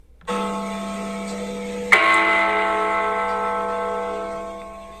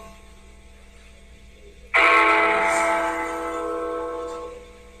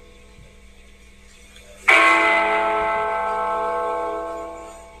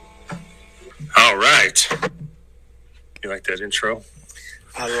All right. You like that intro?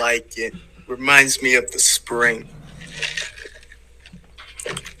 I like it. Reminds me of the spring.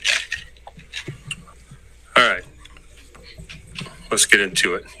 All right. Let's get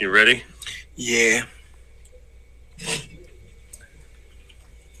into it. You ready? Yeah.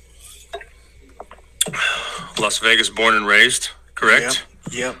 Las Vegas born and raised, correct?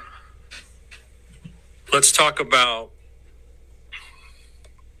 Yep. Let's talk about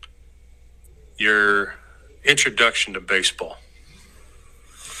your introduction to baseball.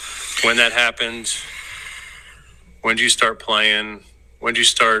 When that happened, when did you start playing? When did you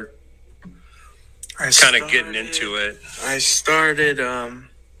start kind of getting into it? I started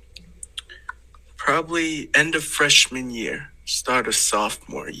probably end of freshman year, start of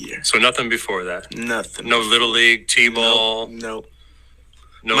sophomore year. So nothing before that? Nothing. No Little League, T-ball? No.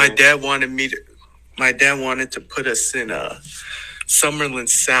 No. My dad wanted to put us in Summerlin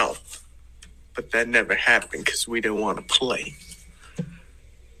South, but that never happened because we didn't want to play.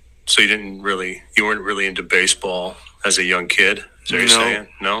 So you weren't really into baseball as a young kid? Is that what you're saying?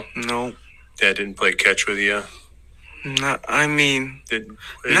 No? No. Dad didn't play catch with you? Not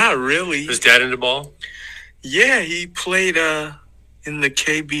really. Was Dad into ball? Yeah, he played in the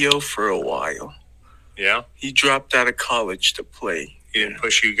KBO for a while. Yeah? He dropped out of college to play. He didn't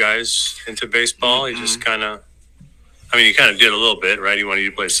push you guys into baseball? Mm-hmm. He just kind of... you kind of did a little bit, right? He wanted you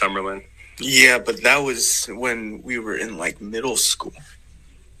to play Summerlin. Yeah, but that was when we were in, middle school.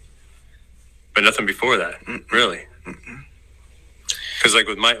 But nothing before that, really? Mm-mm. Because,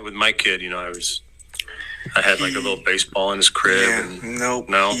 with my kid, I had, a little baseball in his crib. Yeah, and, nope.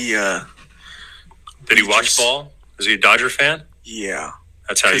 No? Did he watch ball? Was he a Dodger fan? Yeah.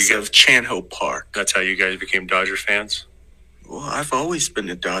 That's how you guys... of Chanho Park. That's how you guys became Dodger fans? Well, I've always been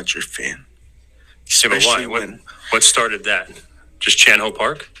a Dodger fan. Especially why? What started that? Just Chanho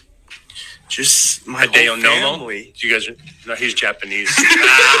Park? Just my Hideo whole family. You guys no, he's Japanese.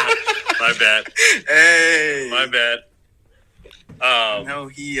 My bad. Hey. My bad. No,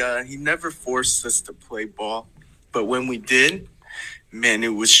 he never forced us to play ball. But when we did, man,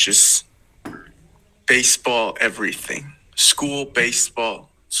 it was just baseball, everything. School baseball.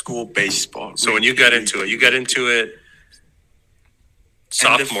 So when you got into it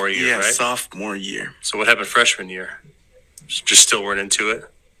sophomore year, yeah, right? Yeah, sophomore year. So what happened freshman year? Just still weren't into it?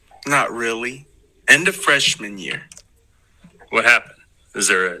 Not really. End of freshman year. What happened? Is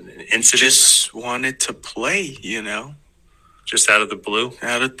there an incident? Just wanted to play, Just out of the blue?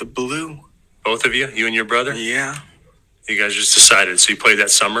 Out of the blue. Both of you? You and your brother? Yeah. You guys just decided. So you played that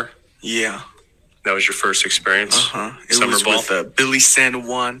summer? Yeah. That was your first experience? It summer was ball? With Billy San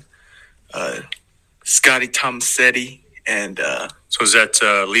Juan, Scotty Tomasetti, and... So was that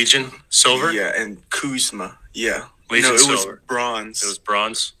Legion Silver? Yeah, and Kuzma. Yeah. Legion Silver. It was bronze. It was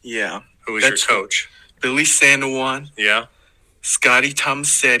bronze? Yeah. Who was your coach? Billy San Juan. Yeah. Scotty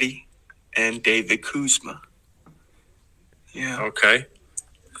Tomasetti, and David Kuzma. Yeah. Okay.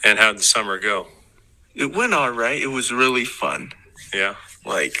 And how'd the summer go? It went all right. It was really fun. Yeah.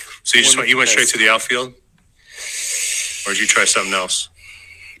 So you went straight to the outfield? Or did you try something else?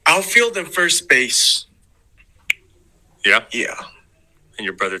 Outfield and first base. Yeah? Yeah. And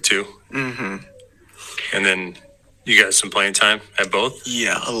your brother too? Mm-hmm. And then you got some playing time at both?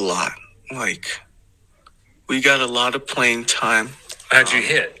 Yeah, a lot. We got a lot of playing time. How'd you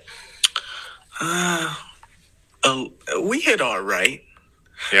hit? We hit all right.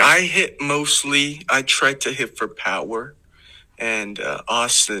 Yeah. I hit mostly. I tried to hit for power, and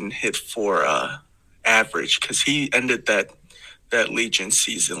Austin hit for average because he ended that Legion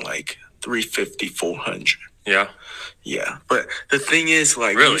season 350, 400. Yeah. Yeah, but the thing is,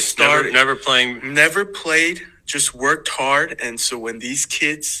 really? We started never played, just worked hard, and so when these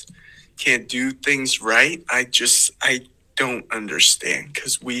kids can't do things right, I don't understand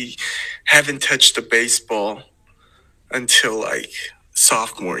because we haven't touched a baseball until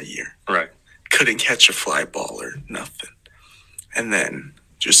sophomore year. Right. Couldn't catch a fly ball or nothing, and then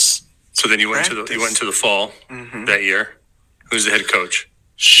just so then you went into the fall that year. Who's the head coach?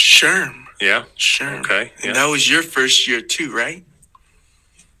 Sherm. Yeah. Sherm. Okay. Yeah. And that was your first year too, right?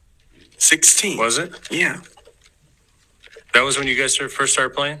 16. Was it? Yeah. That was when you guys first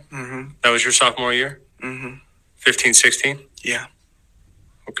started playing? Mm-hmm. That was your sophomore year? Mm-hmm. 15, 16? Yeah.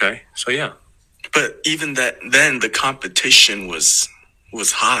 Okay. So, yeah. But even then, the competition was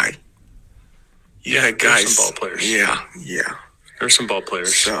high. You had guys. There were some ball players. Yeah. There were some ball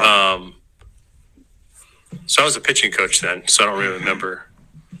players. So I was a pitching coach then, so I don't really remember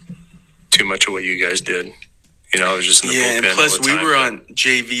too much of what you guys did. I was just in the bullpen and plus all the time, we were on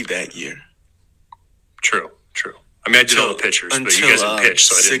JV that year. True. I mean, I did all the pitchers, but you guys didn't pitch,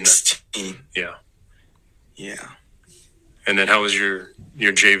 so I didn't. 16. Yeah. Yeah. And then how was your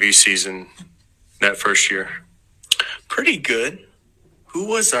JV season that first year? Pretty good. Who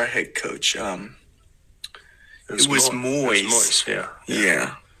was our head coach? It was Moyes.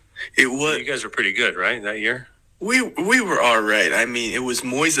 Yeah. It was. You guys were pretty good, right, that year? We were all right. I mean, it was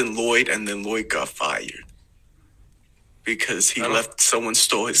Moyes and Lloyd, and then Lloyd got fired because someone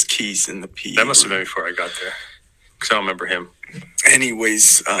stole his keys in the PE. That must have been before I got there, because I don't remember him.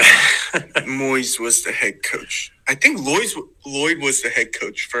 Anyways, Moyes was the head coach. I think Lloyd was the head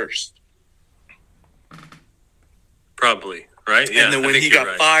coach first. Probably, right? Yeah. And then when he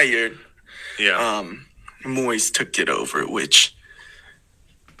got fired, yeah, Moyes took it over, which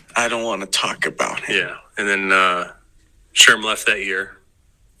I don't want to talk about him. Yeah. And then Sherm left that year.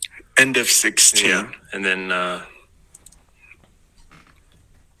 End of 16. Yeah. And then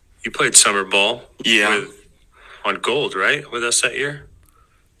you played summer ball. Yeah. On gold, right? With us that year?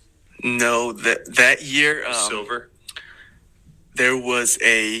 No, that year silver. There was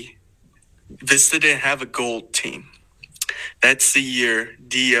Vista didn't have a gold team. That's the year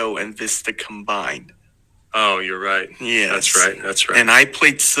Dio and Vista combined. Oh, you're right. Yeah, that's right. And I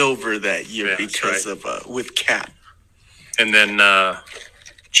played silver that year because of with Cap. And then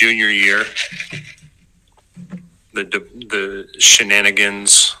junior year, the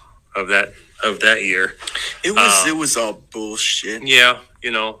shenanigans of that year. It was all bullshit. Yeah,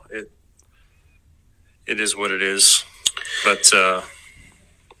 it is what it is. But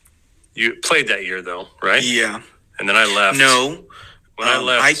you played that year though, right? Yeah. And then I left. No. When I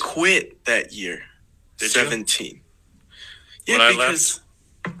left, I quit that year. Did 17. You? Yeah, when because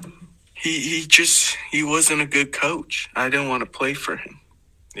I left? he wasn't a good coach. I didn't want to play for him.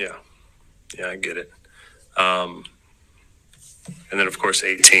 Yeah. Yeah, I get it. And then of course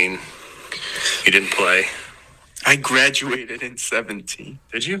 18. You didn't play. I graduated in 17.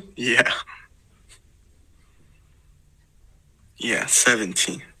 Did you? Yeah. Yeah,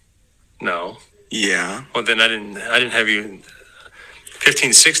 17. No. Yeah. Well, then I didn't have you.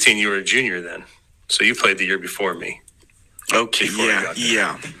 15, 16, you were a junior then. So you played the year before me. Okay,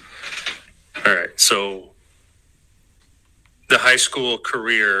 yeah. All right, so the high school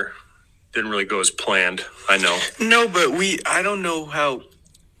career didn't really go as planned, I know. No, but I don't know how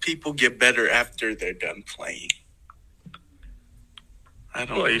people get better after they're done playing. I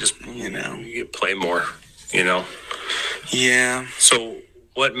don't know. You just, you play more, Yeah. So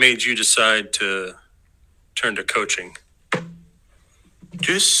what made you decide to turn to coaching?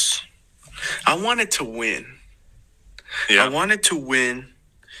 I wanted to win. Yeah. I wanted to win,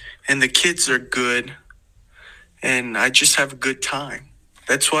 and the kids are good, and I just have a good time.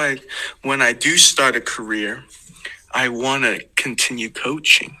 That's why when I do start a career, I want to continue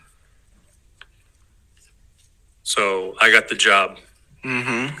coaching. So I got the job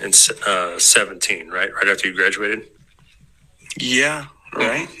in 17, right? Right after you graduated? Yeah,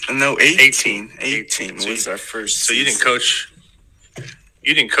 right. No, 18. 18 was our first season. So you didn't coach.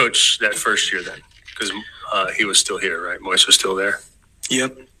 You didn't coach that first year then, because he was still here, right? Moise was still there.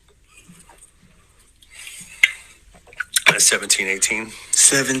 Yep. 17, 18.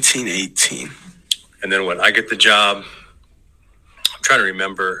 17, 18. And then I get the job. I'm trying to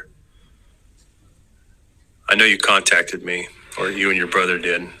remember. I know you contacted me, or you and your brother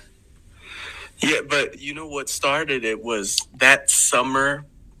did. Yeah, but you know what started it was that summer.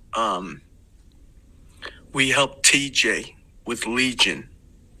 We helped TJ with Legion.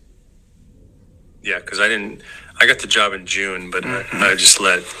 Yeah, because I got the job in June, but I just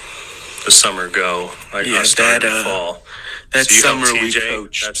let the summer go. I started in the fall. That so summer we TJ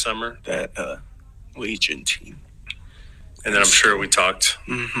coached that summer, that Legion team. And then I'm sure we talked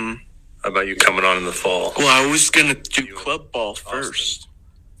about you coming on in the fall. Well, I was gonna do club ball first,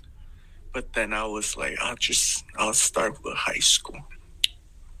 but then I was like, I'll start with high school.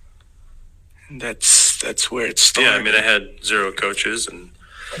 And that's where it started. Yeah, I mean, I had 0 coaches, and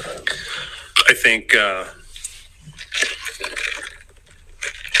I think I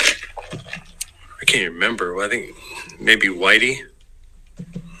can't even remember. I think maybe Whitey.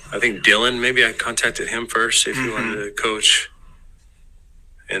 I think Dylan. Maybe I contacted him first if he wanted to coach,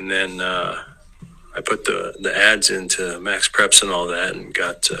 and then I put the ads into Max Preps and all that, and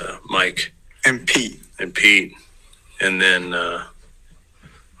got Mike and Pete, and then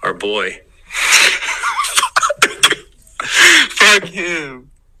our boy. Fuck him.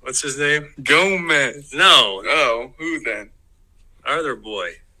 What's his name? Gomez. No. Oh, who then? Our other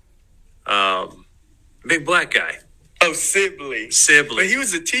boy. Big black guy. Oh, Sibley. But he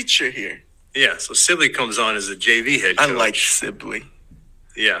was a teacher here. Yeah, so Sibley comes on as a JV head coach. I like Sibley.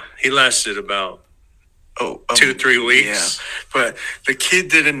 Yeah, he lasted about 2-3 weeks. Yeah, but the kid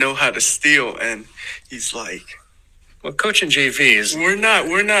didn't know how to steal, and he's like, Well, coaching JV is we're not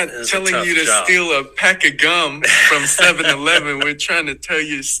a telling tough you to job. steal a pack of gum from 7-Eleven. We're trying to tell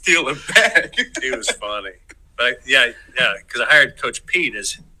you to steal a bag. He was funny. But yeah, because I hired Coach Pete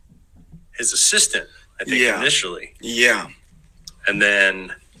as his assistant, I think, initially. Yeah. And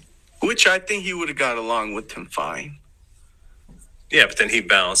then, which I think he would have got along with him fine. Yeah, but then he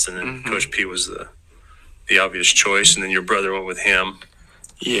bounced, and then Coach Pete was the obvious choice, and then your brother went with him.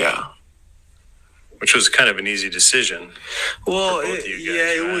 Yeah. Which was kind of an easy decision. Well, for both of you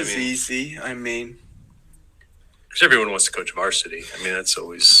guys, it was easy. I mean, because everyone wants to coach varsity. I mean, that's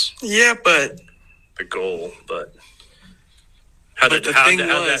always but the goal. But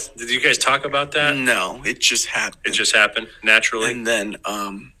did you guys talk about that? No, it just happened. It just happened naturally. And then,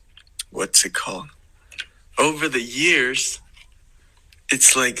 what's it called? Over the years,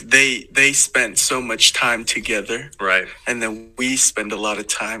 it's like they spent so much time together, right? And then we spend a lot of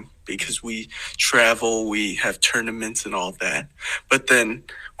time because we travel, we have tournaments and all that. But then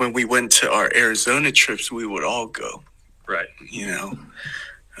when we went to our Arizona trips, we would all go. Right. You know,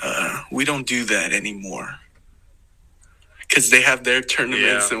 we don't do that anymore because they have their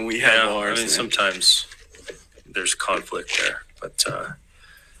tournaments and we have ours. I mean, sometimes there's conflict there, but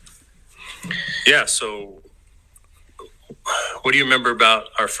So, what do you remember about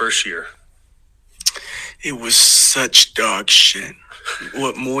our first year? It was such dog shit.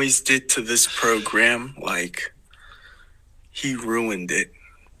 What Moyes did to this program, like, he ruined it.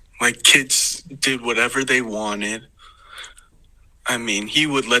 Like, kids did whatever they wanted. I mean, he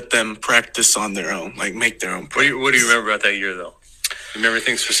would let them practice on their own, like make their own practice. What do you remember about that year, though? You remember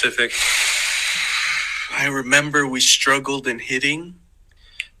anything specific? I remember we struggled in hitting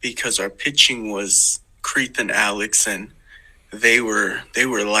because our pitching was Creeth and Alex, and they were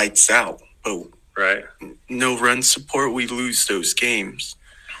lights out. But right, no run support, we lose those games.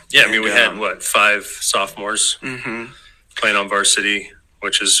 Yeah, I mean, we had, 5 sophomores playing on varsity,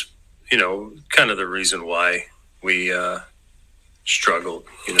 which is, kind of the reason why we struggled,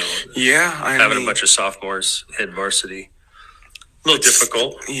 Yeah, having a bunch of sophomores hit varsity. A little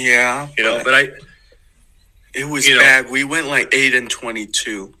difficult. Yeah. But it was bad. We went like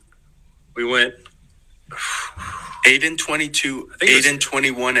 8-22. We went 8-22,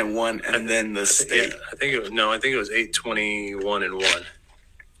 8-21-1, and then the state. I think it was 8-21-1.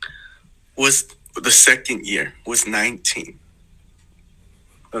 Was the second year was 19.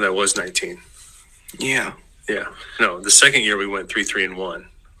 Oh, that was 19. Yeah. Yeah. No, the second year we went 3-3-1.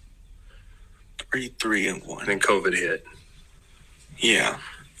 3-3-1. And then COVID hit. Yeah.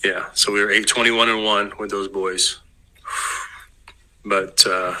 Yeah. So we were 8-21-1 with those boys. But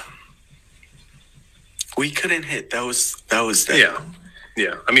we couldn't hit. That was that.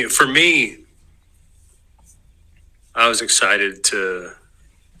 Yeah. I mean, for me, I was excited to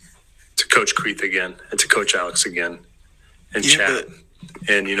coach Creeth again and to coach Alex again and chat.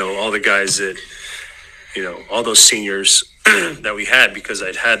 And, all the guys that, all those seniors that we had, because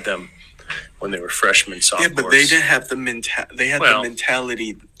I'd had them when they were freshmen, sophomores. Yeah, but they didn't have the they had the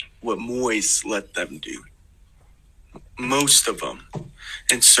mentality what Moyes let them do. Most of them.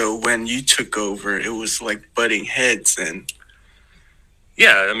 And so when you took over, it was like butting heads. And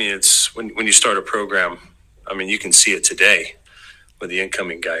yeah, I mean, it's when you start a program, I mean, you can see it today with the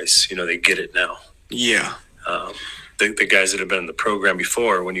incoming guys. They get it now. Yeah. The guys that have been in the program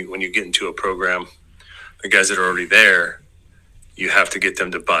before, when you get into a program, the guys that are already there, you have to get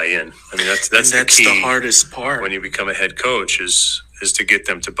them to buy in. I mean, that's the key. The hardest part when you become a head coach is to get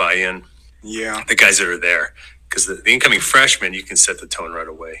them to buy in. Yeah. The guys that are there, because the incoming freshmen, you can set the tone right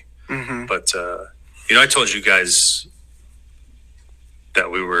away. Mm-hmm. But I told you guys that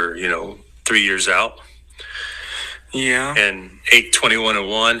we were 3 years out. Yeah. And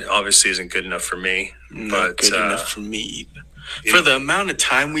 8-21-1 obviously isn't good enough for me. Not good enough for me either. For the amount of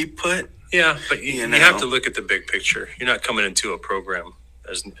time we put. Yeah, but you have to look at the big picture. You're not coming into a program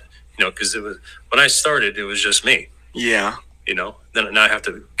as because it was when I started, it was just me. Yeah. Then now I have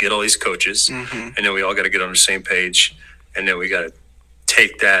to get all these coaches, and then we all got to get on the same page, and then we got to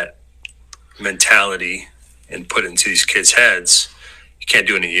take that mentality and put it into these kids' heads. You can't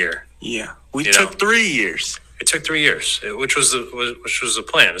do it in a year. Yeah, we took 3 years. It took 3 years, which was the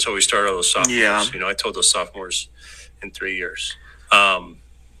plan. That's how we started all those sophomores. Yeah. I told those sophomores in 3 years.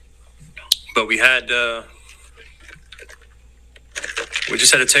 But we had we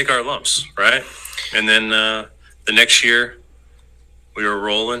just had to take our lumps, right? And then the next year we were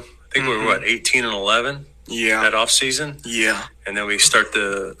rolling. I think we were 18-11. Yeah. That off season. Yeah. And then we start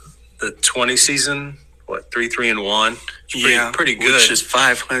the 20 season. 3-3-1. Pretty good. Which is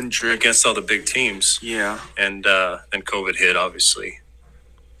 500 against all the big teams. Yeah. And then COVID hit, obviously.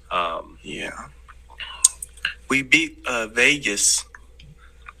 Yeah. We beat Vegas,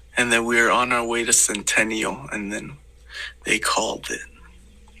 and then we were on our way to Centennial, and then they called it.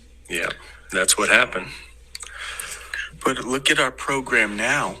 Yeah, that's what happened. But look at our program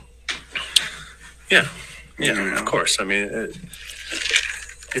now. Yeah, of course. I mean,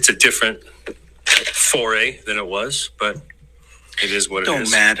 it's a different foray than it was, but it is what it is.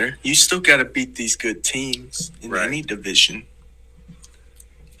 Don't matter. You still got to beat these good teams in any division.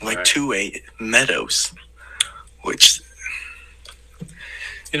 Like 2A Meadows, which...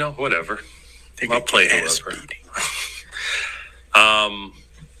 whatever. I'll play whoever.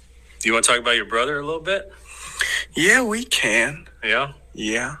 You want to talk about your brother a little bit? Yeah, we can. Yeah?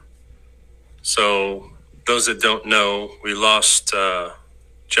 Yeah. So, those that don't know, we lost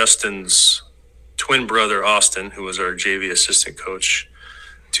Justin's twin brother, Austin, who was our JV assistant coach,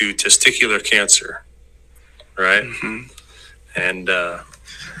 to testicular cancer, right? Mm-hmm. And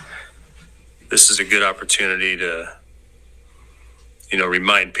this is a good opportunity to,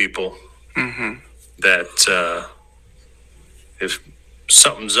 remind people that if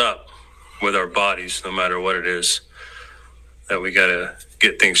something's up with our bodies, no matter what it is, that we got to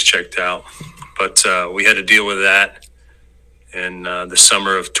get things checked out. But we had to deal with that in the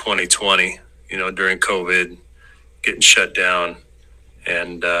summer of 2020, during COVID, getting shut down.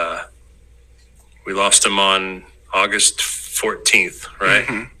 And we lost him on August 14th,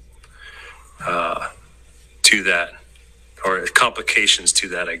 right? To that, or complications to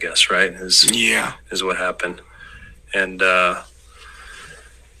that, I guess, right? Is what happened. And,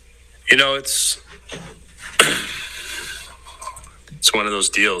 it's one of those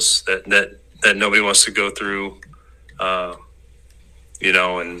deals that nobody wants to go through, and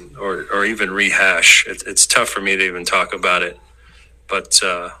or even rehash. It's tough for me to even talk about it, but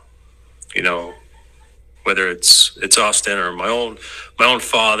whether it's Austin or my own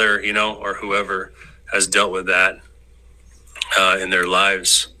father, or whoever has dealt with that in their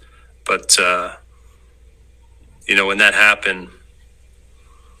lives, but when that happened,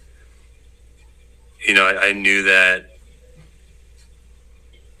 I knew that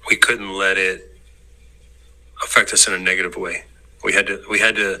we couldn't let it affect us in a negative way. We had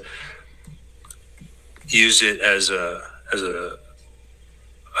to use it as a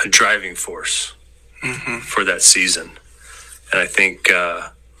driving force for that season. And I think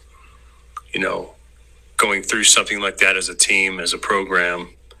going through something like that as a team, as a program,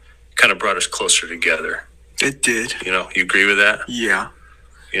 kind of brought us closer together. It did. You agree with that? Yeah.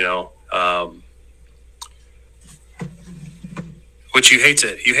 Which you hate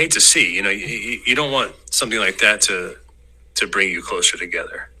to see. You don't want something like that to bring you closer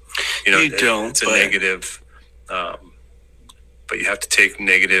together. You don't. It's a negative, but you have to take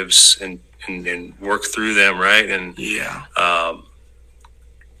negatives and work through them, right? And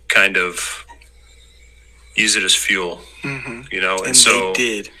kind of use it as fuel. And so they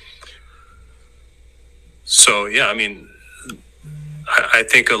did. So yeah, I mean, I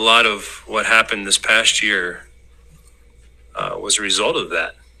think a lot of what happened this past year was a result of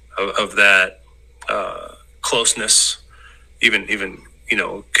that, of that closeness, even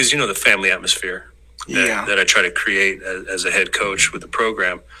because the family atmosphere that I try to create as a head coach with the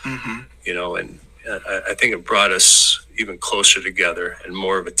program, and I think it brought us even closer together and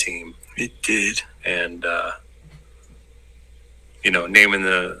more of a team. It did. And naming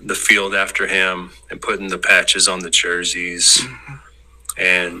the field after him and putting the patches on the jerseys,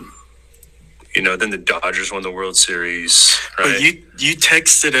 and then the Dodgers won the World Series, right? But you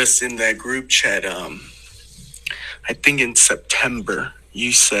texted us in that group chat, I think in September,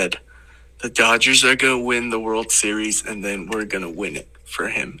 you said the Dodgers are going to win the World Series and then we're going to win it for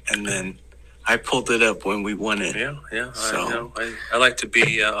him. And then I pulled it up when we won it. Yeah. So, I like to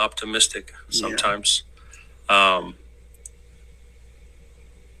be optimistic sometimes. I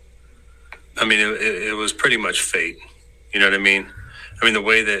mean, it was pretty much fate. You know what I mean? I mean, the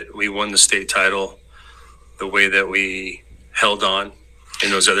way that we won the state title, the way that we held on in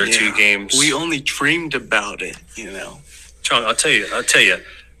those other two games. We only dreamed about it, Chong, I'll tell you,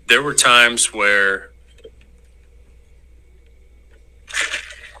 there were times where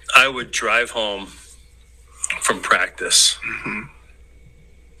I would drive home from practice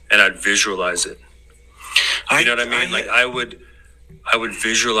and I'd visualize it. You know what I mean? Like I would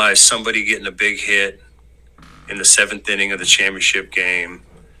visualize somebody getting a big hit in the 7th inning of the championship game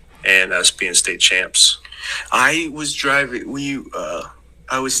and us being state champs. I was driving.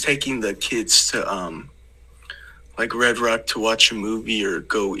 I was taking the kids to like Red Rock to watch a movie or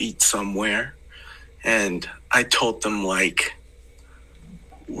go eat somewhere, and I told them like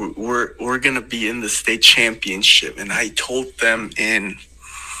we're gonna be in the state championship, and I told them in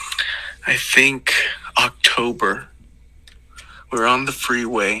I think October. We're on the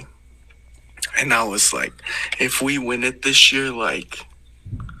freeway, and I was like, if we win it this year, like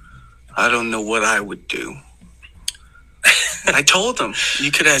I don't know what I would do. I told them,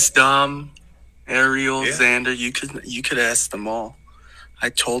 you could ask Dom, Ariel, Xander, you could ask them all. I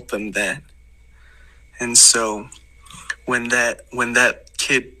told them that. And so when that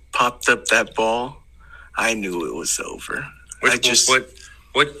kid popped up that ball, I knew it was over. What do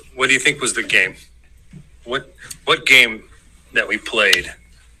you think was the game? What game that we played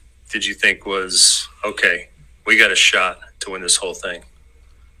did you think was okay? We got a shot to win this whole thing.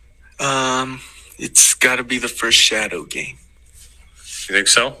 It's got to be the first Shadow game. You think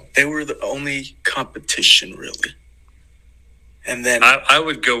so? They were the only competition, really. And then I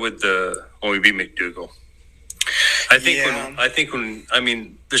would go with when we beat McDougal. I think when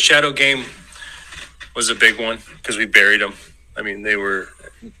the Shadow game was a big one because we buried them. I mean, they were.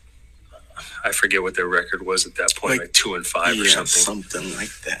 I forget what their record was at that point, like 2-5 or something. Something like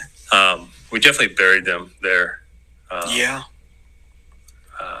that. We definitely buried them there. But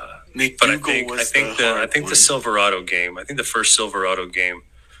I think the Silverado game. I think the first Silverado game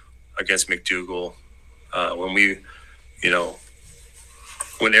against McDougal,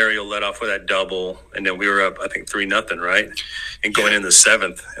 when Ariel led off with that double, and then we were up, I think 3-0, right? And going in the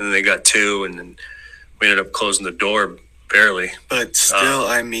seventh, and then they got 2, and then we ended up closing the door barely. But still,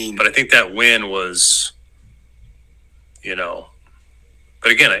 But I think that win was,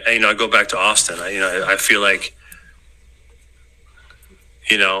 But again, I go back to Austin. I feel like,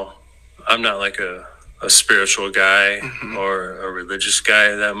 I'm not like a spiritual guy or a religious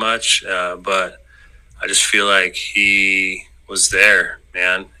guy that much, but I just feel like he was there,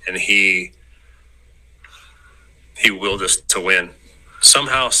 man, and he willed us to win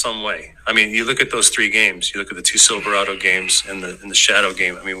somehow, some way. I mean, you look at those 3 games. You look at the 2 Silverado games and the Shadow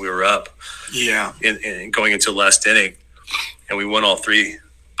game. I mean, we were up, in going into the last inning, and we won all 3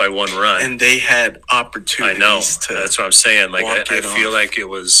 by 1 run. And they had opportunities. I know. That's what I'm saying. Like I feel like it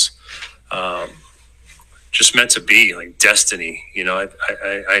was just meant to be, like destiny.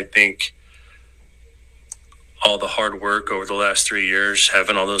 I think all the hard work over the last 3 years,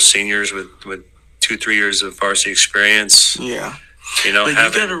 having all those seniors with 2-3 years of varsity experience. Yeah. But you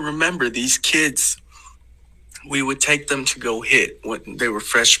got to remember, these kids, we would take them to go hit when they were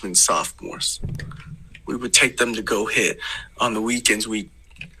freshmen, sophomores. We would take them to go hit. On the weekends, we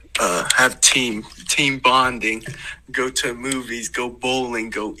have team bonding, go to movies, go bowling,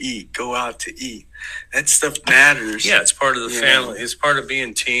 go eat, go out to eat. That stuff matters. Yeah, it's part of the family. It's part of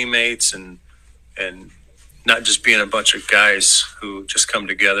being teammates and not just being a bunch of guys who just come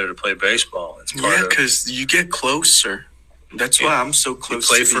together to play baseball. It's part because you get closer. That's why I'm so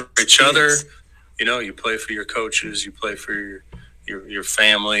close. You play for each other. You play for your coaches. You play for your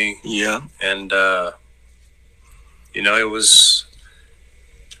family. Yeah. And it was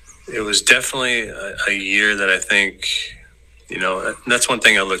definitely a year that I think, that's one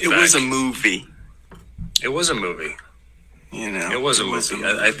thing I look back. It was a movie. It was a movie. It was a movie.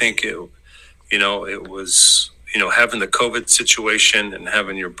 I think it was, having the COVID situation and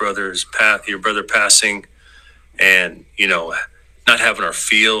having your brother passing, and, not having our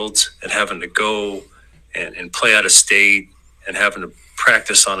field and having to go and play out of state and having to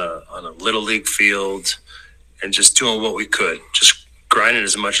practice on a little league field and just doing what we could, just grinding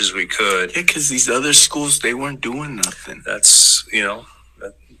as much as we could. Yeah, because these other schools, they weren't doing nothing. That's,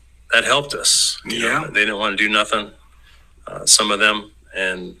 that helped us. They didn't want to do nothing, some of them.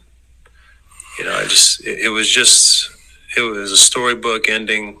 And, it was a storybook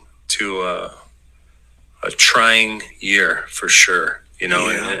ending to a trying year for sure, and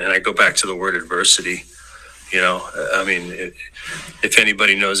I go back to the word adversity. I mean, if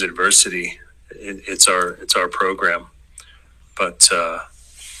anybody knows adversity, it's our program. But the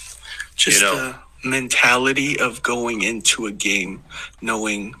mentality of going into a game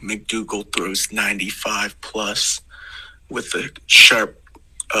knowing McDougal throws 95 plus with a sharp,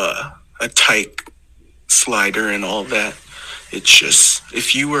 a tight slider and all that. It's just,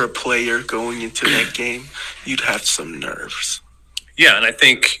 if you were a player going into that game, you'd have some nerves. Yeah, and I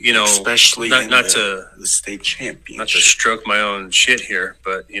think, especially not the state championship. Not to stroke my own shit here,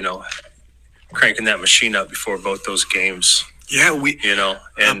 but, cranking that machine up before both those games. Yeah, I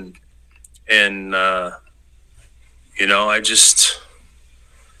just,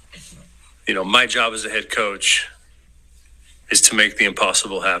 my job as a head coach is to make the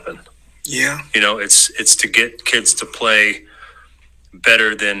impossible happen. Yeah. It's to get kids to play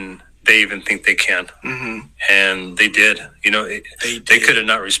better than they even think they can. Mm-hmm. And they did. They could have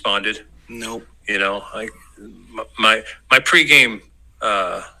not responded. Nope. My pregame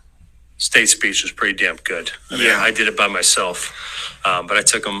state speech was pretty damn good. I did it by myself, but I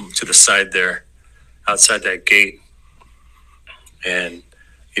took them to the side there, outside that gate, and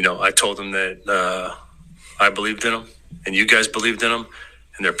I told them that I believed in them, and you guys believed in them,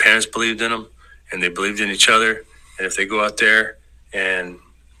 and their parents believed in them, and they believed in each other. And if they go out there and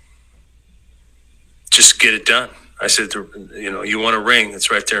just get it done, I said, you want a ring?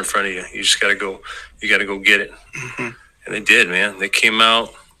 It's right there in front of you. You just got to go. You got to go get it. Mm-hmm. And they did, man. They came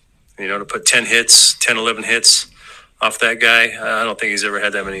out, to put 10, 11 hits off that guy. I don't think he's ever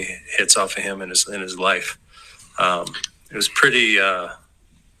had that many hits off of him in his life. It was pretty.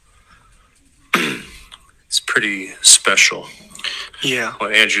 It's pretty special. Yeah.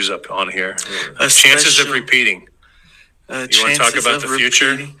 When Andrew's up on here, chances of repeating. You want to talk about the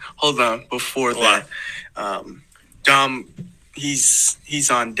future? Hold on. Before that, Dom,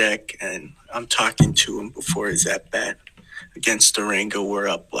 he's on deck, and I'm talking to him before his at bat against Durango. We're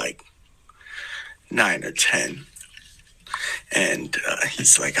up like 9 or 10, and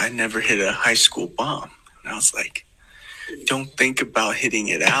he's like, "I never hit a high school bomb," and I was like, "Don't think about hitting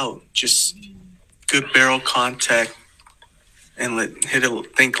it out. Just good barrel contact, and hit a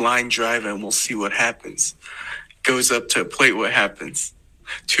think line drive, and we'll see what happens." Goes up to a plate, what happens?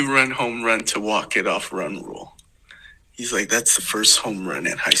 2-run home run to walk it off run rule. He's like, that's the first home run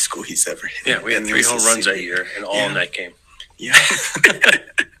in high school he's ever hit. Yeah, we had 3 home runs that year, and all in that game. Yeah.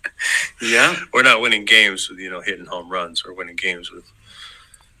 Yeah. We're not winning games with, hitting home runs. We're winning games with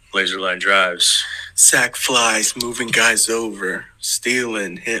laser line drives. Sack flies, moving guys over,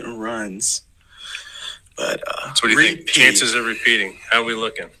 stealing, hitting runs. But so what do you think? Chances of repeating. How are we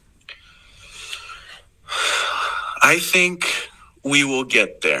looking? I think we will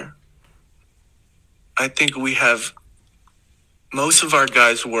get there. I think we have most of our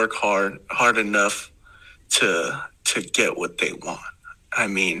guys work hard enough to get what they want. I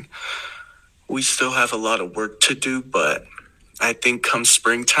mean, we still have a lot of work to do, but I think come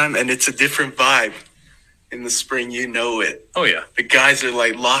springtime, and it's a different vibe in the spring, it. Oh yeah. The guys are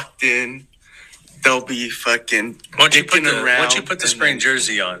like locked in. They'll be fucking once you put the spring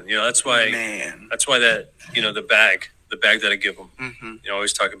jersey on, that's why that the bag that I give them. Mm-hmm. I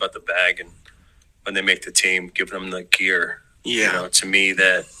always talk about the bag, and when they make the team, giving them the gear. Yeah, to me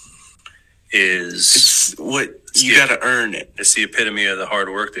that is it's what you got to earn it. It's the epitome of the hard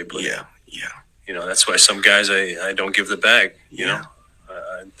work they put in. Yeah. That's why some guys I don't give the bag.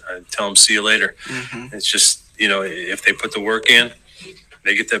 I tell them see you later. Mm-hmm. It's just if they put the work in.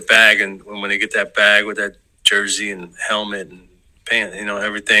 They get that bag, and when they get that bag with that jersey and helmet and pant,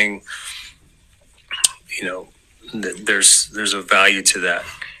 everything, there's a value to that.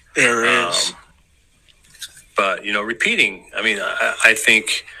 There is. But, repeating, I mean, I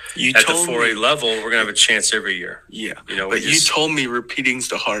think at the 4A level, we're going to have a chance every year. Yeah. But you told me repeating's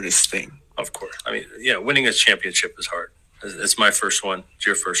the hardest thing. Of course. I mean, winning a championship is hard. It's my first one. It's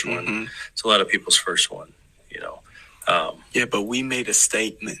your first one. Mm-hmm. It's a lot of people's first one, Yeah, but we made a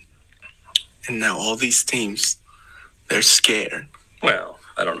statement, and now all these teams, they're scared. Well,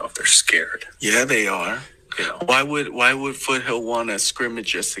 I don't know if they're scared. Yeah, they are. Why would Foothill want to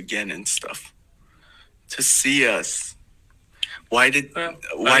scrimmage us again and stuff? To see us. Why did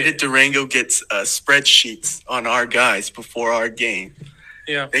Durango get spreadsheets on our guys before our game?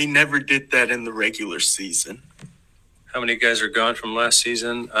 Yeah, they never did that in the regular season. How many guys are gone from last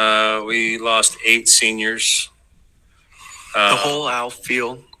season? We lost 8 seniors. The whole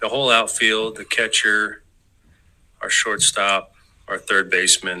outfield. The catcher, our shortstop, our third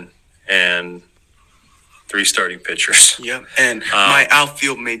baseman, and 3 starting pitchers. Yeah, and my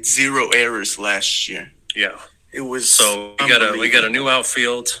outfield made 0 errors last year. Yeah, it was so we got a new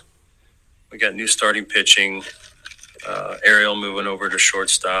outfield. We got new starting pitching. Ariel moving over to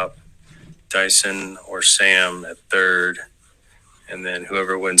shortstop. Dyson or Sam at third, and then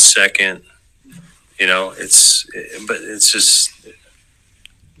whoever wins second. But it's just,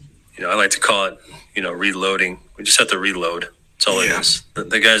 I like to call it, reloading. We just have to reload. That's all it is.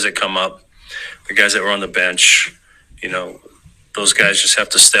 The guys that come up, the guys that were on the bench, those guys just have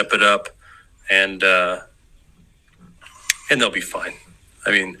to step it up, and they'll be fine.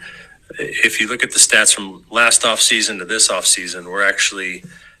 I mean, if you look at the stats from last offseason to this offseason, we're actually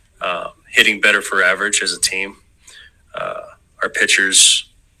hitting better for average as a team. Our pitchers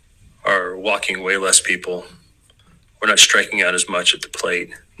are walking way less people. We're not striking out as much at the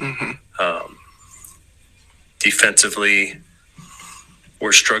plate. Mm-hmm. Defensively,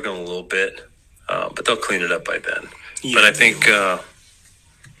 we're struggling a little bit, but they'll clean it up by then. Yeah, but I think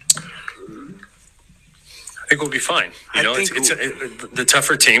think we'll be fine. The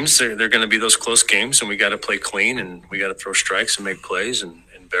tougher teams, they're going to be those close games, and we got to play clean, and we got to throw strikes and make plays and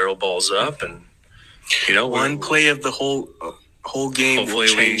barrel balls up, and one play of the whole game will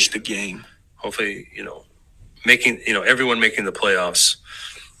change the game. Hopefully, everyone making the playoffs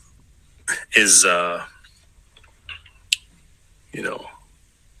is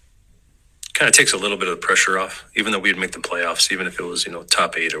kind of takes a little bit of the pressure off, even though we'd make the playoffs, even if it was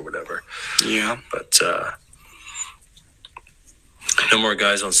top 8 or whatever. Yeah, but no more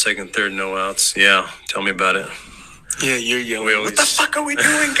guys on second, third, no outs. Yeah, tell me about it. Yeah, you're yelling. What the fuck are we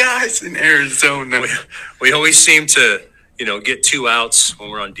doing, guys, in Arizona? We always seem to, get 2 outs when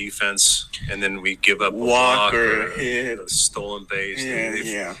we're on defense, and then we give up a walk or a stolen base.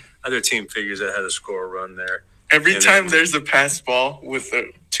 Yeah. Other team figures out how to score a run there. Every time there's a pass ball with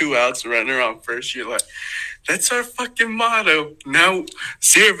a 2 outs, runner on first, you're like, that's our fucking motto. Now,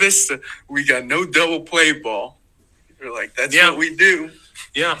 Sierra Vista, we got no double play ball. You're like, that's what we do.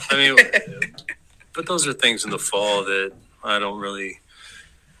 Yeah, I mean, but those are things in the fall that I don't really,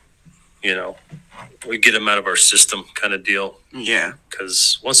 we get them out of our system kind of deal. Yeah.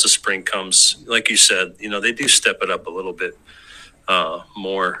 Because once the spring comes, like you said, they do step it up a little bit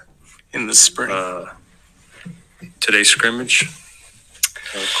more. In the spring. Today's scrimmage.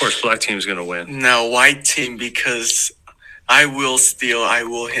 Of course, black team's going to win. No, white team, because I will steal, I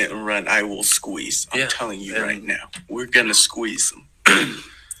will hit and run, I will squeeze. I'm telling you right now. We're going to squeeze them.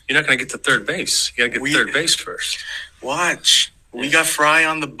 You're not going to get to third base. You got to get third base first. Watch. We got Fry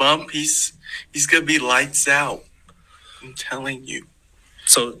on the bump. He's going to be lights out. I'm telling you.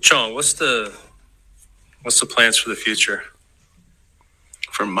 So, Chong, what's the plans for the future?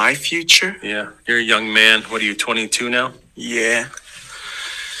 For my future? Yeah. You're a young man. What are you, 22 now? Yeah.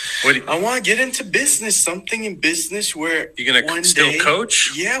 I want to get into business, something in business where you're going to still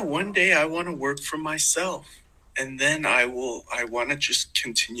coach? Yeah, one day I want to work for myself. And then I want to just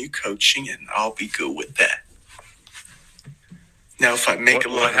continue coaching, and I'll be good with that. Now, if I make a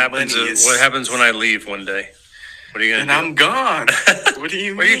lot of money... What happens when I leave one day? What are you going to do? And I'm gone. What do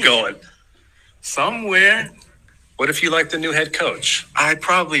you mean? Where are you going? Somewhere. What if you like the new head coach? I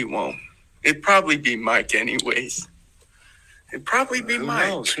probably won't. It'd probably be Mike anyways. It'd probably be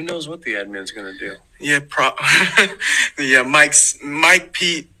Mike. Who knows what the admin's going to do? Yeah, Mike,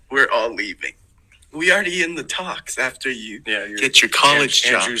 Pete, we're all leaving. We already in the talks after you get your college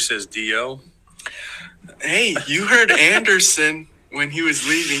job. Andrew says D.O. Hey, you heard Anderson when he was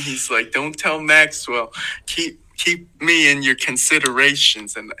leaving. He's like, don't tell Maxwell. Keep me in your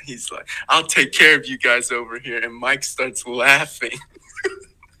considerations. And he's like, I'll take care of you guys over here. And Mike starts laughing.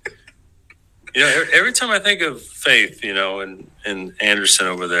 Every time I think of Faith, and Anderson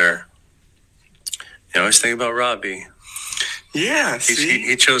over there, I always think about Robbie. Yeah,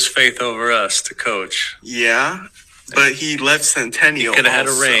 he chose Faith over us to coach. Yeah, but he left Centennial. He could have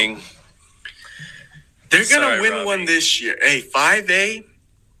had a ring. They're going to win one this year. Hey, 5A,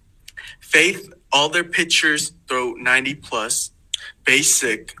 Faith, all their pitchers throw 90+.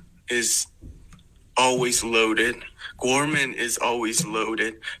 Basic is always loaded. Gorman is always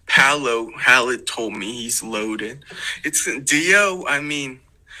loaded. Hallett told me he's loaded. It's Dio. I mean,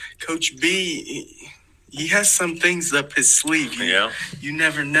 Coach B, he has some things up his sleeve. You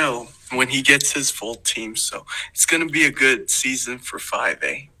never know when he gets his full team. So it's going to be a good season for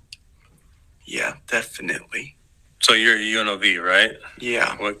 5A. Yeah, definitely. So you're UNLV, right?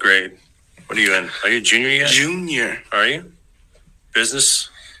 Yeah. What grade? What are you in? Are you junior yet? Junior. Are you? Business?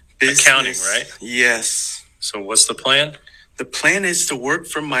 Accounting, right? Yes. So what's the plan? The plan is to work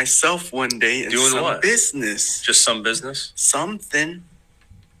for myself one day and doing what? Business. Just some business? Something.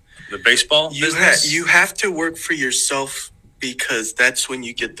 The baseball business? You have to work for yourself because that's when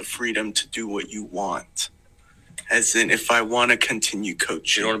you get the freedom to do what you want. As in, if I want to continue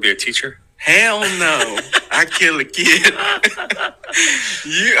coaching. You don't want to be a teacher? Hell no. I kill a kid.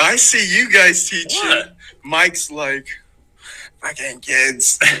 I see you guys teaching. What? Mike's like, fucking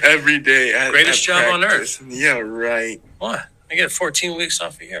kids every day. Greatest job on earth. Yeah, right. What? I get 14 weeks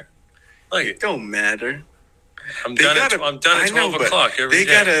off a year. Look, it don't matter. I'm done at 12 o'clock every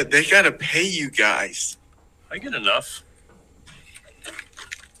day. They gotta pay you guys. I get enough.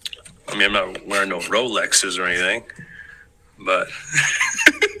 I mean, I'm not wearing no Rolexes or anything, but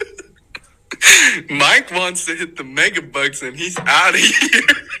Mike wants to hit the mega bucks and he's out of here.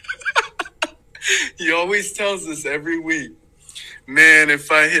 He always tells us every week, man,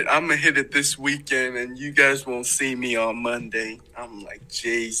 if I hit, I'm going to hit it this weekend and you guys won't see me on Monday. I'm like,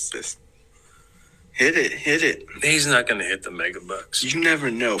 Jesus. Hit it. He's not going to hit the mega bucks. You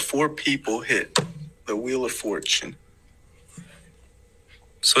never know. 4 people hit the Wheel of Fortune.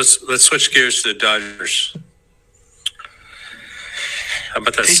 So let's switch gears to the Dodgers. How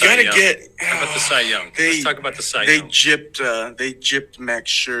about that They Cy gotta Young? get. How about the Cy Young? Let's talk about the Cy They Young. gypped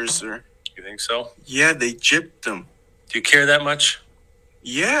Max Scherzer. You think so? Yeah, they gypped him. Do you care that much?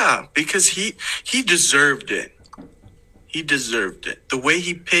 Yeah, because he deserved it. He deserved it. The way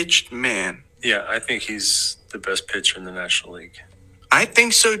he pitched, man. Yeah, I think he's the best pitcher in the National League. I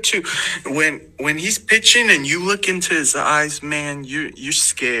think so too. When he's pitching and you look into his eyes, man, you're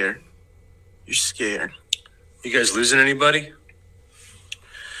scared. You're scared. You guys losing anybody?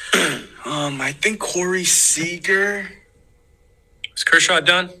 I think Corey Seager. Is Kershaw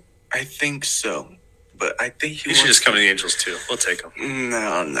done? I think so, but I think He should just come to the Angels too. We'll take him.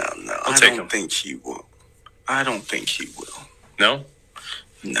 No. We'll take him. I don't think he will. I don't think he will. No?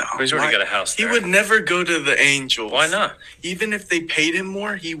 No. He's already got a house there. He would never go to the Angels. Why not? Even if they paid him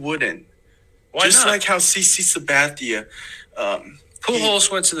more, he wouldn't. Why Just not? like how CC Sabathia. Pujols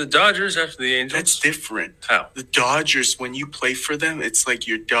went to the Dodgers after the Angels. That's different. How? The Dodgers, when you play for them, it's like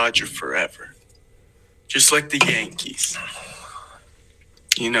you're Dodger forever. Just like the Yankees.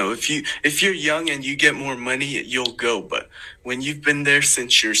 You know, if you're young and you get more money, you'll go. But when you've been there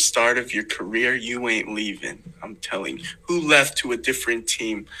since your start of your career, you ain't leaving. I'm telling you. Who left to a different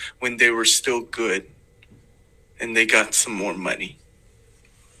team when they were still good and they got some more money?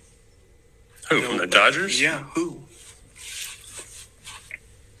 Who, from the Dodgers? Yeah, who?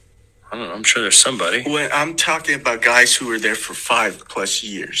 I don't know. I'm sure there's somebody. When I'm talking about guys who were there for 5+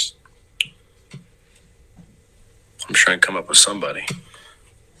 years. I'm trying to come up with somebody.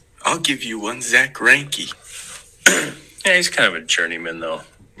 I'll give you one, Zach Greinke. Yeah, he's kind of a journeyman, though.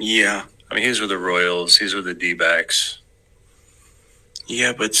 Yeah. I mean, he's with the Royals. He's with the D-backs.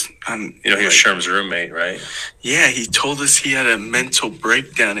 Yeah, but he was Sherm's roommate, right? Yeah, he told us he had a mental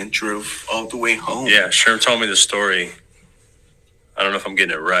breakdown and drove all the way home. Yeah, Sherm told me the story. I don't know if I'm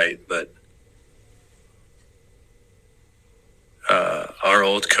getting it right, but our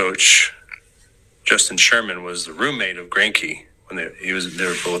old coach, Justin Sherman, was the roommate of Greinke when they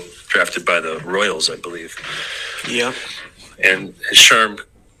were both drafted by the Royals, I believe. Yep. And Sherm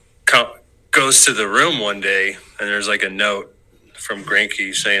goes to the room one day, and there's like a note from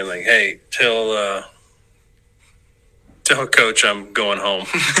Greinke saying, like, "Hey, tell Coach I'm going home."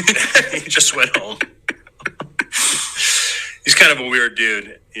 He just went home. He's kind of a weird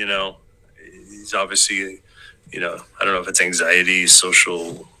dude, you know. He's obviously, you know, I don't know if it's anxiety,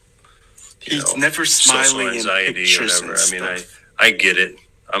 social. He's never smiling in anxiety pictures or whatever. I mean, I get it.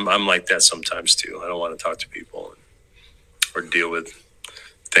 I'm like that sometimes too. I don't want to talk to people or deal with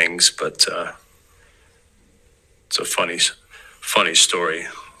things, but it's a funny story.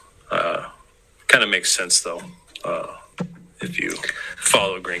 Kind of makes sense though, if you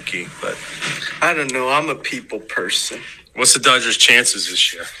follow Greinke. But I don't know. I'm a people person. What's the Dodgers' chances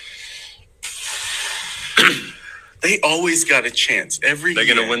this year? They always got a chance every year.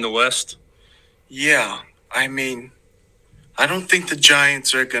 They're going to win the West? Yeah. I mean, I don't think the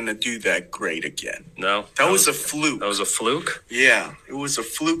Giants are going to do that great again. No? That was a fluke. That was a fluke? Yeah. It was a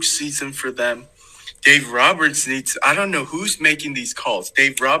fluke season for them. Dave Roberts I don't know who's making these calls.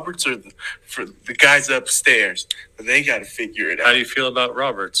 Dave Roberts or for the guys upstairs. But they got to figure it out. How do you feel about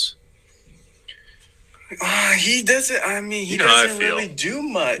Roberts? He doesn't. I mean, he doesn't really do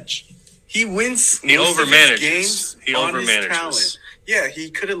much. He wins. He overmanages. Games he on overmanages. His talent. Yeah, he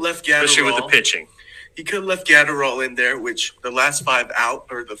could have left Gatterall. Especially with the pitching. He could have left Gatterall in there, which the last 5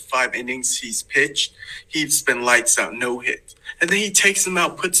 innings he's pitched, he's been lights out, no hit. And then he takes him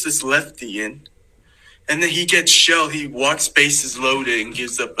out, puts this lefty in, and then he gets shelled. He walks bases loaded and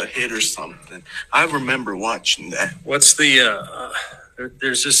gives up a hit or something. I remember watching that. What's the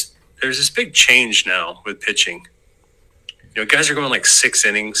there's this big change now with pitching. You know, guys are going like 6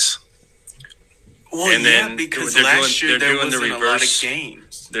 innings. Well, and then because last year there wasn't a lot of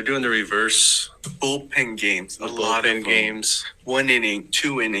games. They're doing the reverse. Bullpen games. A lot of games. 1 inning,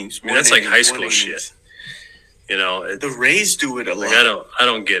 2 innings. I mean, that's like high school shit. You know, the Rays do it a lot. I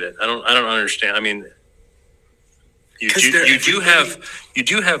don't get it. I don't understand. I mean, you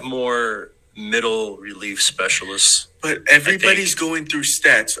do have more middle relief specialists. But everybody's going through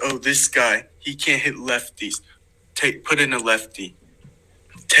stats. Oh, this guy, he can't hit lefties. Put in a lefty.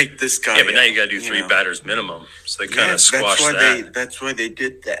 Take this guy. Yeah, but now you got to do 3 batters minimum. So they kind of squash that. That's why they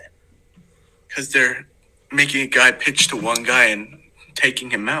did that. Because they're making a guy pitch to one guy and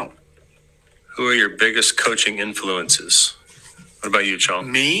taking him out. Who are your biggest coaching influences? What about you,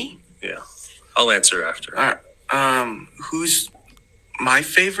 Chong? Me? Yeah. I'll answer after. All right. Who's my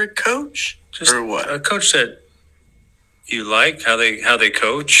favorite coach? Just or what? A coach that you like, how they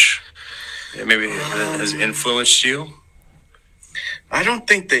coach. Maybe has influenced you. I don't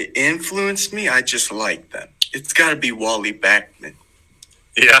think they influenced me. I just like them. It's got to be Wally Backman.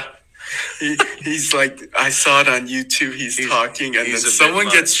 Yeah. He's like, I saw it on YouTube. He's talking, and then he's a bit someone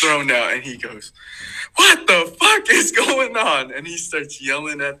gets much. thrown out, and he goes, "What the fuck is going on?" And he starts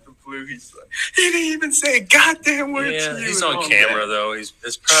yelling at the blue. He's like, he didn't even say a goddamn word Yeah, to you. he's and on all camera that. though.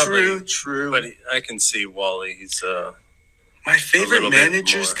 It's probably True. but I can see Wally. He's My favorite little bit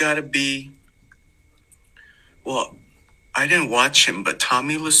manager's more. got to be. Well, I didn't watch him, but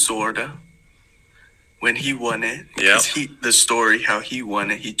Tommy Lasorda, when he won it, Yeah. the story how he won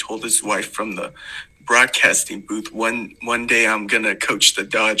it, he told his wife from the broadcasting booth, one day I'm gonna coach the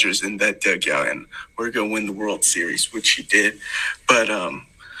Dodgers in that dugout, and we're gonna win the World Series, which he did. But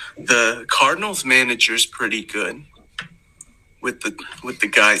the Cardinals manager's pretty good with the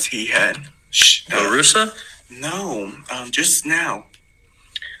guys he had. La Russa? No, just now.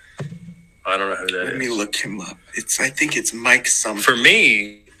 I don't know who that is. Let me look him up. I think it's Mike something. For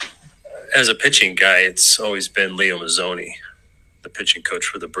me, as a pitching guy, it's always been Leo Mazzoni, the pitching coach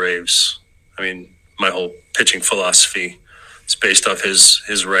for the Braves. I mean, my whole pitching philosophy is based off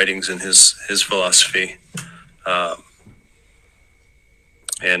his writings and his philosophy.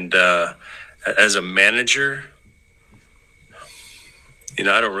 And as a manager,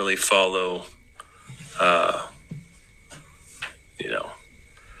 I don't really follow,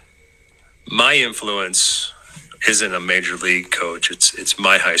 my influence isn't a major league coach. It's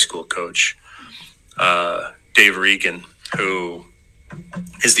my high school coach, Dave Regan, who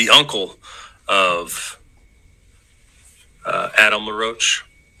is the uncle of Adam LaRoche.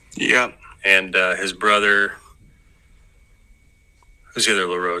 Yeah. And his brother, who's the other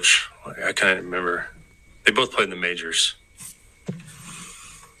LaRoche? I can't remember. They both played in the majors.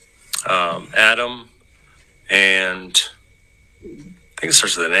 Adam and I think it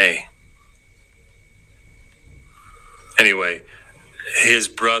starts with an A. Anyway, his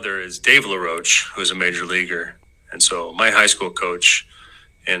brother is Dave LaRoche, who's a major leaguer. And so my high school coach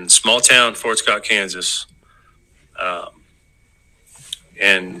in small town, Fort Scott, Kansas,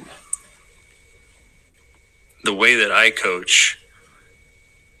 and the way that I coach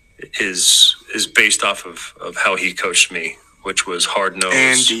is based off of how he coached me, which was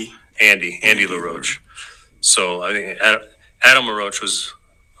hard-nosed. Andy LaRoche. So I think Adam LaRoche was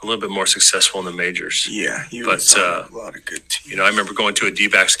a little bit more successful in the majors. Yeah, he was on a lot of good teams. I remember going to a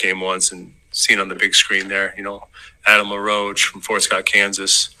D-backs game once and seeing on the big screen there, Adam LaRoche from Fort Scott,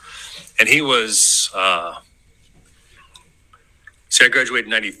 Kansas. And he was, I graduated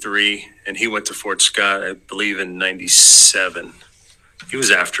in 93, and he went to Fort Scott, I believe, in 97. He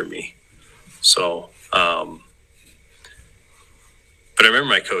was after me. So, but I remember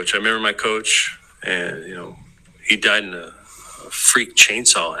my coach. And, he died in a freak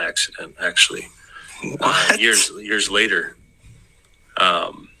chainsaw accident, actually. What? Years later.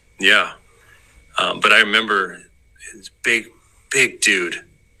 But I remember his big dude,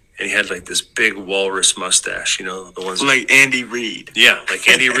 and he had like this big walrus mustache, the ones like Andy Reid. Yeah, like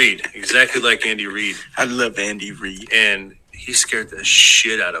Andy Reid, exactly like Andy Reid. I love Andy Reid, and he scared the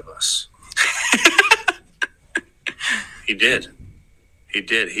shit out of us. He did.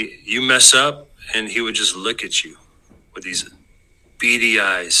 You mess up, and he would just look at you with these beady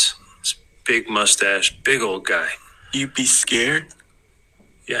eyes, this big mustache, big old guy. You'd be scared?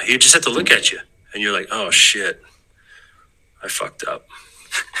 Yeah, he just had to look at you, and you're like, oh, shit, I fucked up.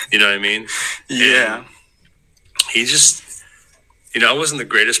 You know what I mean? Yeah. And he just, I wasn't the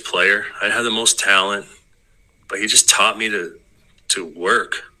greatest player. I had the most talent, but he just taught me to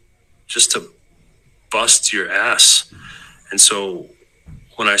work, just to bust your ass. And so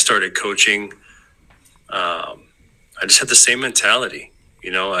when I started coaching, I just had the same mentality.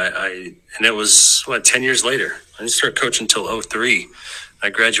 And it was 10 years later. I didn't start coaching until 2003. I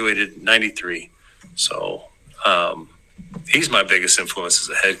graduated in 93. So he's my biggest influence as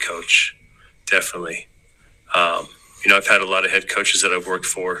a head coach, definitely. I've had a lot of head coaches that I've worked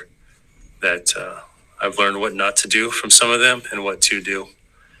for that I've learned what not to do from some of them and what to do.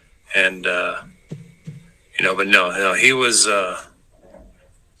 And, but no, he was the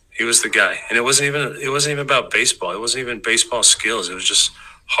guy. And it wasn't even about baseball. It wasn't even baseball skills. It was just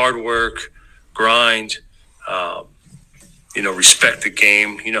hard work, grind, respect the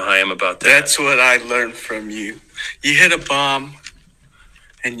game. You know how I am about that. That's what I learned from you. You hit a bomb,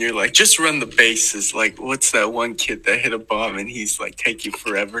 and you're like, just run the bases. Like, what's that one kid that hit a bomb, and he's like taking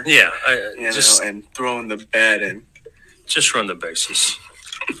forever? Yeah. And throwing the bat and just run the bases.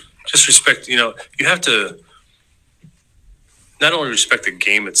 Just respect, you have to not only respect the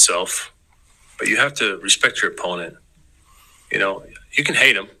game itself, but you have to respect your opponent. You can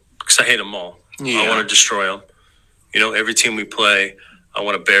hate them, because I hate them all. Yeah. I want to destroy them. Every team we play, I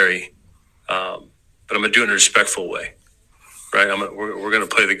want to bury. But I'm going to do it in a respectful way. right? We're gonna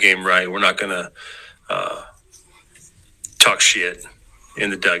play the game right. We're not gonna talk shit in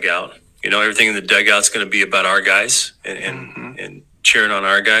the dugout. Everything in the dugout's gonna be about our guys and cheering on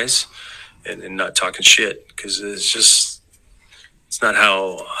our guys and not talking shit, because it's not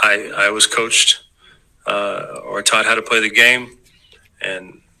how I was coached or taught how to play the game,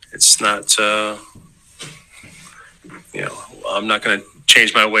 and it's not. I'm not going to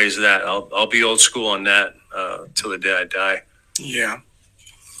change my ways of that. I'll be old school on that till the day I die. Yeah.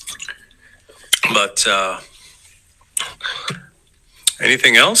 But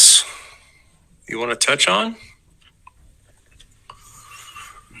anything else you want to touch on?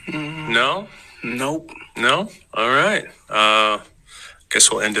 No? Nope. No? All right. Guess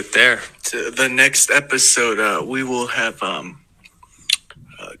we'll end it there. To the next episode, we will have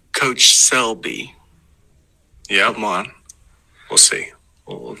Coach Selby. Yeah. Come on. We'll see.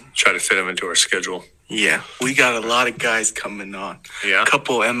 We'll try to fit him into our schedule. Yeah, we got a lot of guys coming on. Yeah. A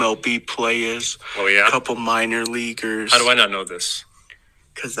couple MLB players. Oh, yeah? A couple minor leaguers. How do I not know this?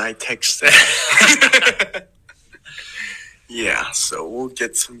 Because I texted. Yeah, so we'll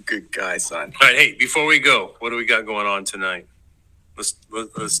get some good guys on. All right, hey, before we go, what do we got going on tonight?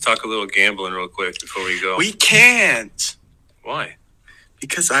 Let's talk a little gambling real quick before we go. We can't. Why?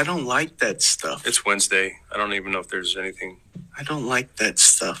 Because I don't like that stuff. It's Wednesday. I don't even know if there's anything. I don't like that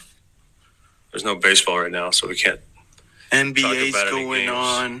stuff. There's no baseball right now, so we can't. NBA's going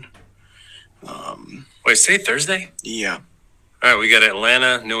on. Wait, say Thursday? Yeah. All right, we got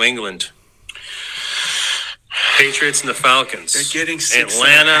Atlanta, New England. Patriots and the Falcons. They're getting 6.5.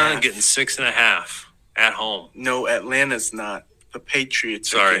 Atlanta getting 6.5 at home. No, Atlanta's not. The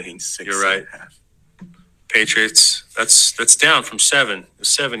Patriots are getting 6.5. You're right. Patriots, that's down from 7. It was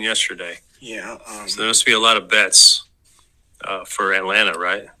 7 yesterday. Yeah. So there must be a lot of bets for Atlanta,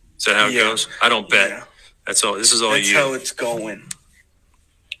 right? Is that how it goes? I don't bet. Yeah. That's all. This is all That's you. That's how it's going.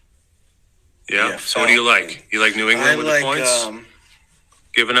 Yeah. So what do you like? You like New England with the points?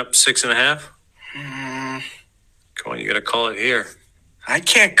 Giving up 6.5? Come on, you got to call it here. I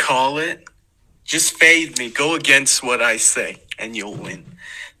can't call it. Just fade me. Go against what I say, and you'll win.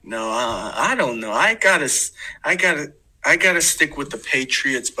 No, I don't know. I gotta stick with the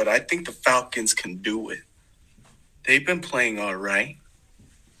Patriots, but I think the Falcons can do it. They've been playing all right.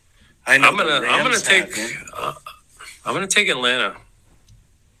 I know. I'm gonna take Atlanta.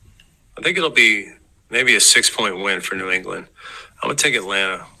 I think it'll be maybe a 6-point win for New England. I'm gonna take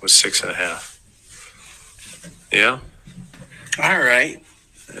Atlanta with 6.5. Yeah. All right.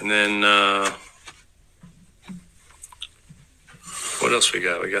 And then what else we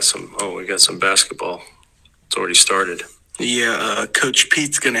got? We got some basketball. It's already started. Yeah, Coach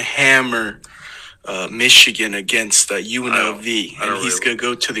Pete's gonna hammer Michigan against UNLV, and he's gonna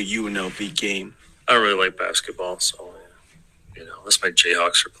go to the UNLV game. I don't really like basketball, so unless my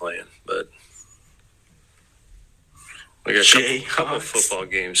Jayhawks are playing, but we got a couple of football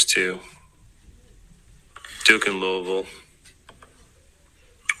games too. Duke and Louisville.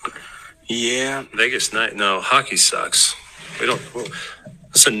 Yeah. Vegas night. No, hockey sucks.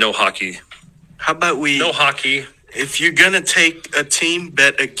 Listen, no hockey. How about no hockey? If you're gonna take a team,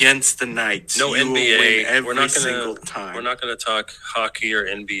 bet against the Knights. No you NBA. Will win every single time. We're not gonna talk hockey or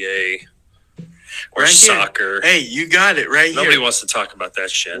NBA or right soccer. Here. Hey, you got it right Nobody here. wants to talk about that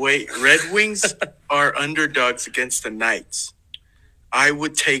shit. Wait, Red Wings are underdogs against the Knights. I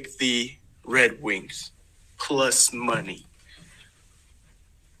would take the Red Wings plus money.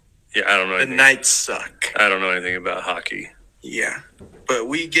 Yeah, I don't know. The Knights suck. I don't know anything about hockey. Yeah, but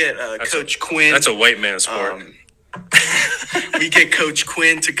we get Coach Quinn. That's a white man sport. We get Coach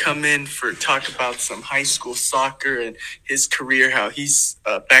Quinn to come in for talk about some high school soccer and his career, how he's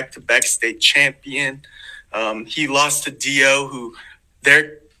back-to-back state champion. He lost to Dio, who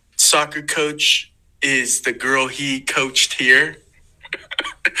their soccer coach is the girl he coached here.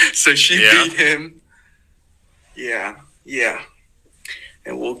 So she beat him. Yeah.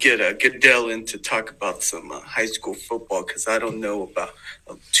 And we'll get Goodell in to talk about some high school football, because I don't know about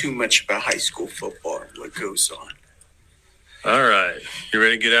too much about high school football and what goes on. All right. You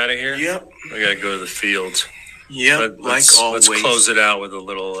ready to get out of here? Yep. We got to go to the field. Yep, like always. Let's close it out with a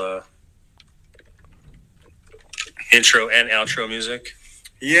little intro and outro music.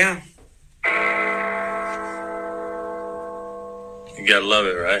 Yeah. You got to love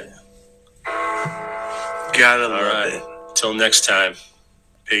it, right? Gotta love it. Till next time.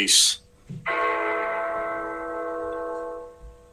 Peace.